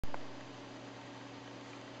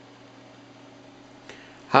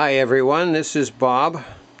Hi everyone, this is Bob,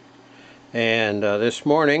 and this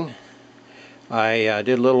morning I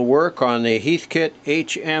did a little work on the HEATHKIT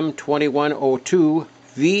Hm2102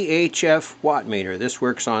 VHF wattmeter. This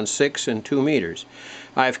works on 6 and 2 meters.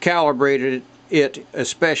 I've calibrated it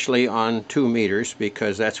especially on 2 meters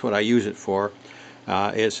because that's what I use it for,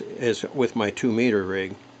 is with my 2 meter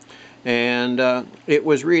rig. And it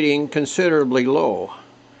was reading considerably low.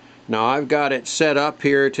 Now I've got it set up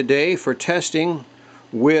here today for testing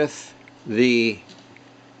with the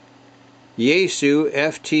Yaesu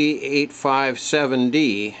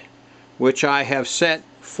FT857D, which I have set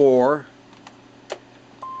for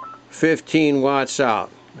 15 watts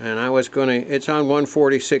out, and it's on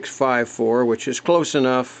 146.54, which is close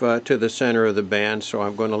enough to the center of the band, so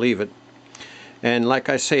I'm going to leave it. And like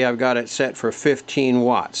I say, I've got it set for 15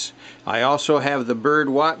 watts. I also have the Bird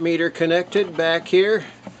wattmeter connected back here,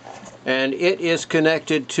 and it is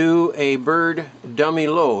connected to a Bird dummy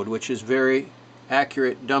load, which is very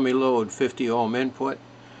accurate dummy load, 50 ohm input,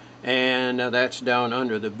 and that's down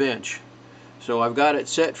under the bench. So I've got it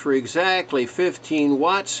set for exactly 15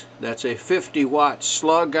 watts. That's a 50 watt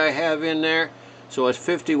slug I have in there, so it's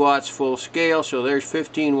 50 watts full scale, so there's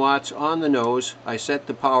 15 watts on the nose. I set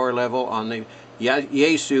the power level on the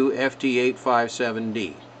Yaesu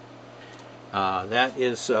FT857D. That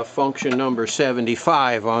is function number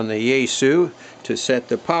 75 on the Yaesu to set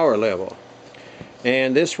the power level.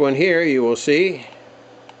 And this one here, you will see,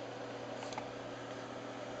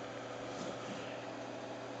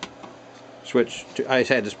 I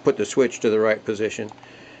had to put the switch to the right position,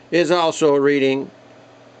 is also reading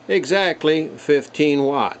exactly 15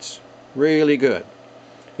 watts. Really good.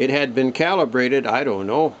 It had been calibrated, I don't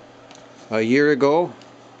know, a year ago,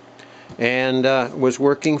 and was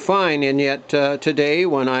working fine, and yet today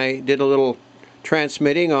when I did a little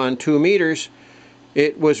transmitting on 2 meters,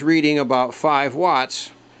 it was reading about 5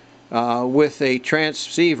 watts with a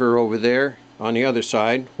transceiver over there on the other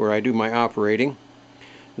side where I do my operating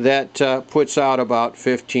that puts out about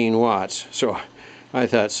 15 watts. So I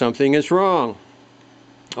thought something is wrong.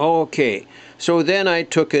 Okay, so then I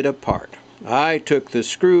took it apart. I took the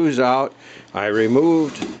screws out, I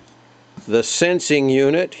removed the sensing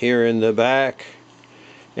unit here in the back,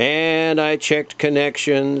 and I checked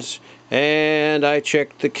connections, and I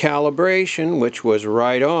checked the calibration, which was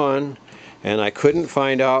right on, and I couldn't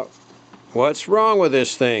find out what's wrong with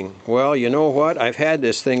this thing. Well, you know what? I've had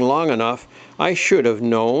this thing long enough. I should have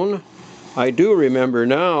known. I do remember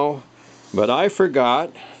now, but I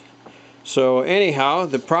forgot. So anyhow,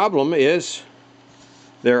 the problem is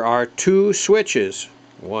there are 2 switches,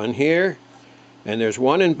 one here, and there's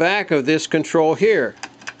one in back of this control here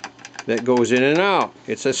that goes in and out.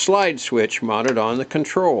 It's a slide switch mounted on the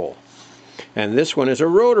control. And this one is a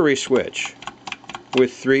rotary switch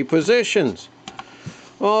with 3 positions.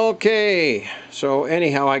 Okay, so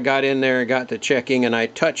anyhow, I got in there and got to checking, and I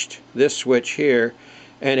touched this switch here,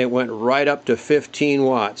 and it went right up to 15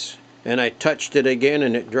 watts. And I touched it again,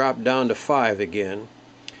 and it dropped down to 5 again.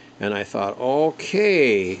 And I thought,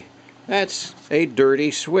 okay, that's a dirty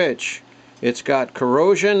switch. It's got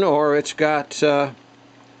corrosion, or it's got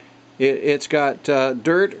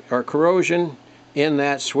dirt or corrosion in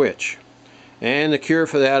that switch. And the cure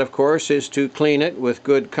for that, of course, is to clean it with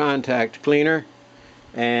good contact cleaner.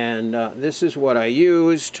 And this is what I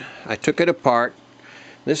used. I took it apart.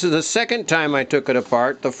 This is the second time I took it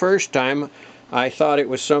apart. The first time I thought it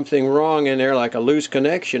was something wrong in there, like a loose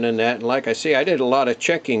connection in that. And like I say, I did a lot of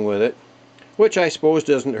checking with it, which I suppose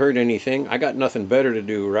doesn't hurt anything. I got nothing better to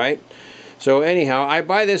do, right? So anyhow, I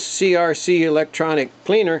buy this CRC electronic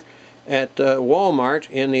cleaner at Walmart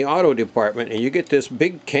in the auto department, and you get this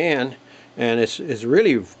big can, and it's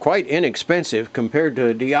really quite inexpensive compared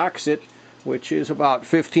to Deoxit, which is about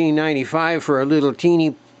 $15.95 for a little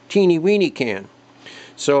teeny weeny can.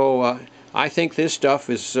 So I think this stuff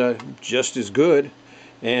is just as good,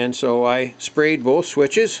 and so I sprayed both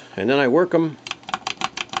switches, and then I work them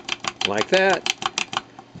like that,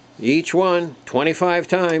 each one 25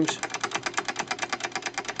 times,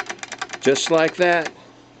 just like that,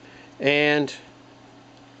 and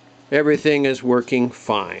everything is working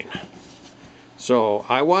fine. So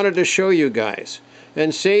I wanted to show you guys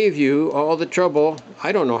and save you all the trouble.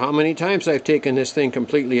 I don't know how many times I've taken this thing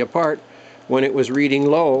completely apart when it was reading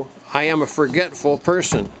low. I am a forgetful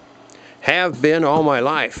person, have been all my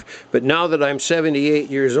life, but now that I'm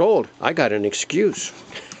 78 years old, I got an excuse.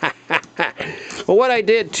 Well, what I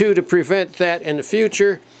did too to prevent that in the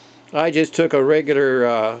future, I just took a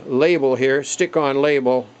regular label here, stick-on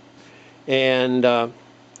label, and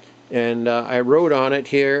I wrote on it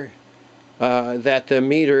here that the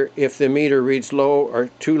meter, if the meter reads low or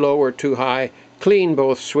too high, clean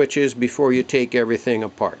both switches before you take everything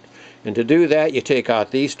apart. And to do that, you take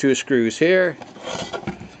out these two screws here,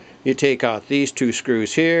 you take out these two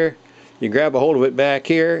screws here, you grab a hold of it back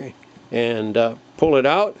here and pull it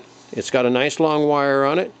out. It's got a nice long wire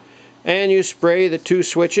on it, and you spray the two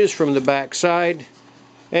switches from the back side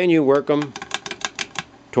and you work them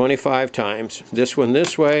 25 times. This one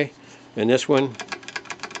this way and this one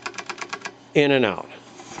in and out.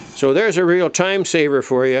 So there's a real time saver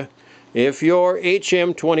for you. If your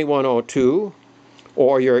HM2102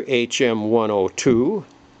 or your HM102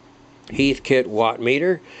 Heathkit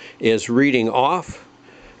wattmeter is reading off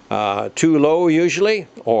too low usually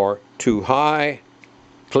or too high,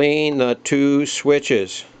 clean the two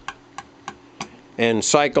switches and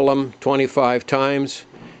cycle them 25 times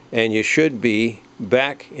and you should be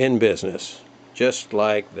back in business just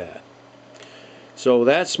like that. So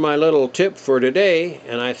that's my little tip for today,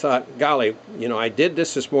 and I thought, golly, you know, I did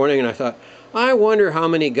this morning and I thought, I wonder how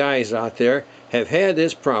many guys out there have had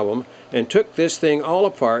this problem and took this thing all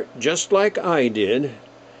apart just like I did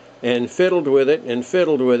and fiddled with it and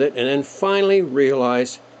fiddled with it and then finally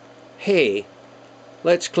realized, hey,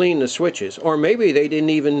 let's clean the switches. Or maybe they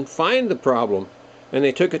didn't even find the problem and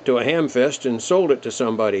they took it to a hamfest and sold it to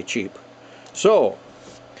somebody cheap. So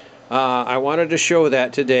I wanted to show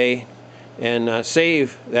that today and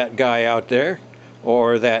save that guy out there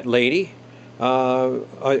or that lady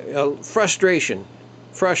frustration.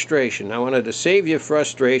 I wanted to save you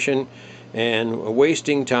frustration and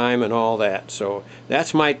wasting time and all that. So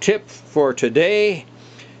that's my tip for today.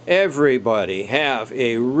 Everybody have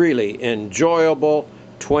a really enjoyable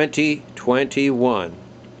 2021.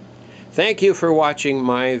 Thank you for watching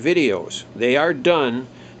my videos. They are done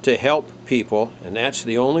to help people, and that's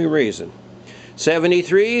the only reason.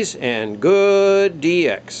 73s and good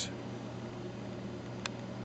DX.